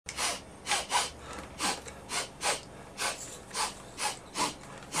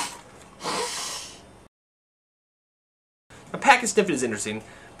packet sniffing is interesting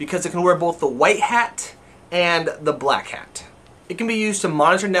because it can wear both the white hat and the black hat. It can be used to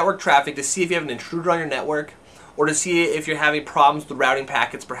monitor network traffic to see if you have an intruder on your network, or to see if you're having problems with routing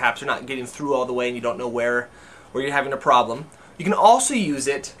packets. Perhaps you're not getting through all the way and you don't know where you're having a problem. You can also use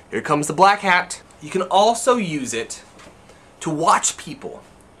it, here comes the black hat, you can also use it to watch people.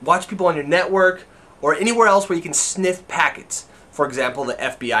 Watch people on your network or anywhere else where you can sniff packets. For example, the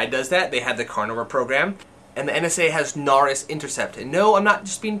FBI does that. They have the Carnivore program. And the NSA has NARIS Intercept. And no, I'm not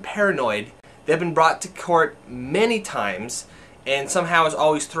just being paranoid. They've been brought to court many times and somehow is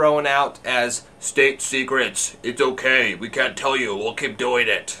always thrown out as state secrets. It's okay. We can't tell you. We'll keep doing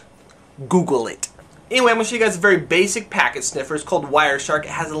it. Google it. Anyway, I'm going to show you guys a very basic packet sniffer. It's called Wireshark.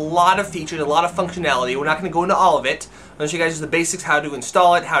 It has a lot of features, a lot of functionality. We're not going to go into all of it. I'm going to show you guys the basics, how to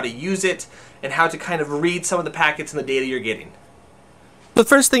install it, how to use it, and how to kind of read some of the packets and the data you're getting. The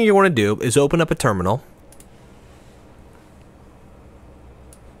first thing you want to do is open up a terminal.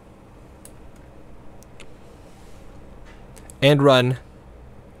 And run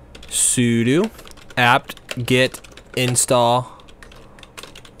sudo apt-get install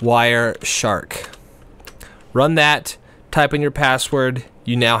Wireshark. Run that, type in your password,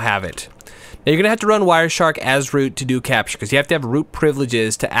 you now have it. Now you're going to have to run Wireshark as root to do capture, because you have to have root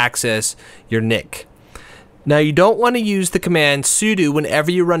privileges to access your NIC. Now you don't want to use the command sudo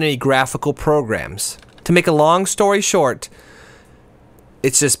whenever you run any graphical programs. To make a long story short,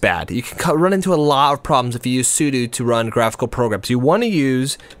 it's just bad. You can run into a lot of problems if you use sudo to run graphical programs. You want to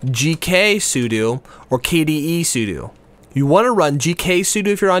use gk sudo or kde sudo. You want to run gk sudo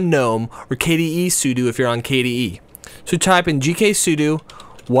if you're on GNOME or kde sudo if you're on KDE. So type in gk sudo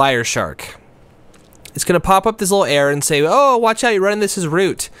Wireshark. It's going to pop up this little error and say, oh, watch out, you're running this as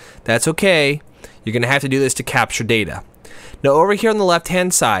root. That's okay. You're going to have to do this to capture data. Now over here on the left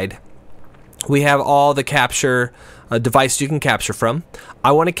hand side, we have all the capture devices you can capture from.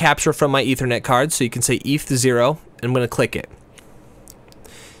 I want to capture from my Ethernet card, so you can say eth0, and I'm going to click it.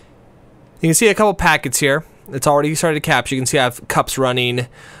 You can see a couple packets here. It's already started to capture. You can see I have cups running,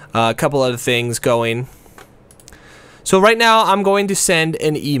 a couple other things going. So right now I'm going to send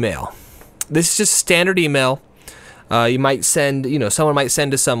an email. This is just a standard email. You might send, someone might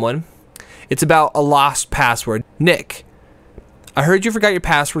send to someone. It's about a lost password. Nick, I heard you forgot your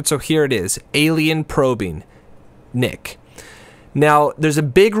password, so here it is. Alien probing. Nick. Now, there's a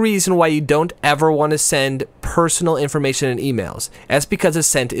big reason why you don't ever want to send personal information in emails. That's because it's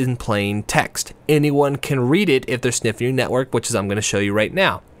sent in plain text. Anyone can read it if they're sniffing your network, which is I'm going to show you right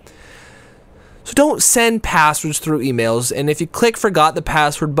now. So don't send passwords through emails, and if you click forgot the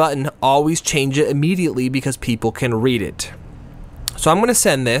password button, always change it immediately because people can read it. So I'm going to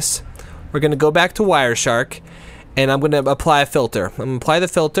send this. We're going to go back to Wireshark, and I'm going to apply a filter. I'm going to apply the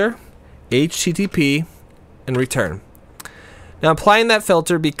filter, HTTP, and return. Now I'm applying that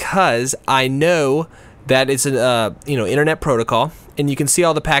filter because I know that it's an internet protocol, and you can see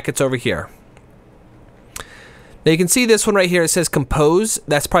all the packets over here. Now you can see this one right here. It says compose.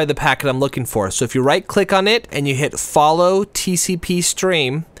 That's probably the packet I'm looking for. So if you right click on it and you hit follow TCP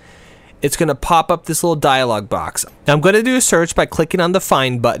stream, it's going to pop up this little dialog box. Now I'm going to do a search by clicking on the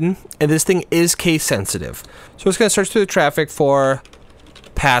find button, and this thing is case sensitive. So it's going to search through the traffic for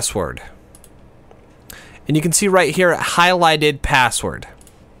password. And you can see right here it highlighted password.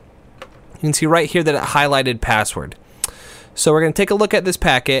 You can see right here that it highlighted password. So we're going to take a look at this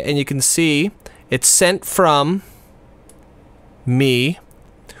packet, and you can see it's sent from me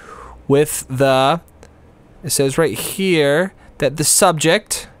with it says right here that the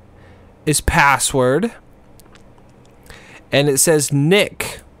subject is password, and it says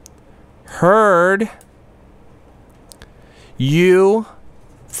Nick, heard you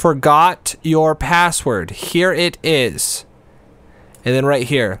forgot your password. Here it is. And then right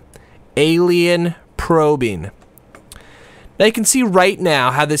here, alien probing. Now you can see right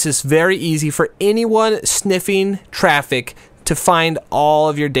now how this is very easy for anyone sniffing traffic to find all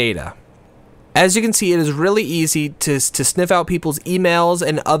of your data. As you can see, it is really easy to sniff out people's emails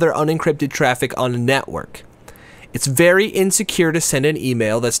and other unencrypted traffic on a network. It's very insecure to send an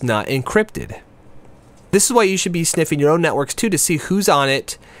email that's not encrypted. This is why you should be sniffing your own networks too, to see who's on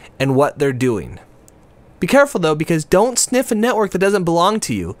it and what they're doing. Be careful though, because don't sniff a network that doesn't belong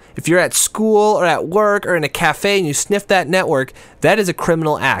to you. If you're at school or at work or in a cafe and you sniff that network, that is a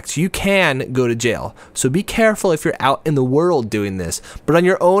criminal act. You can go to jail. So be careful if you're out in the world doing this. But on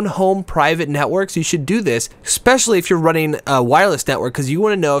your own home private networks, you should do this, especially if you're running a wireless network, because you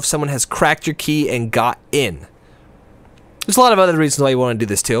want to know if someone has cracked your key and got in. There's a lot of other reasons why you want to do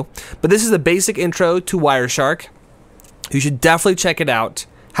this too. But this is the basic intro to Wireshark. You should definitely check it out.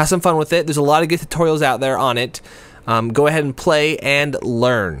 Have some fun with it. There's a lot of good tutorials out there on it. Go ahead and play and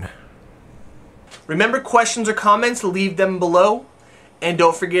learn. Remember, questions or comments, leave them below. And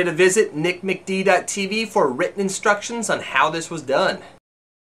don't forget to visit NickMcDTV for written instructions on how this was done.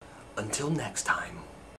 Until next time.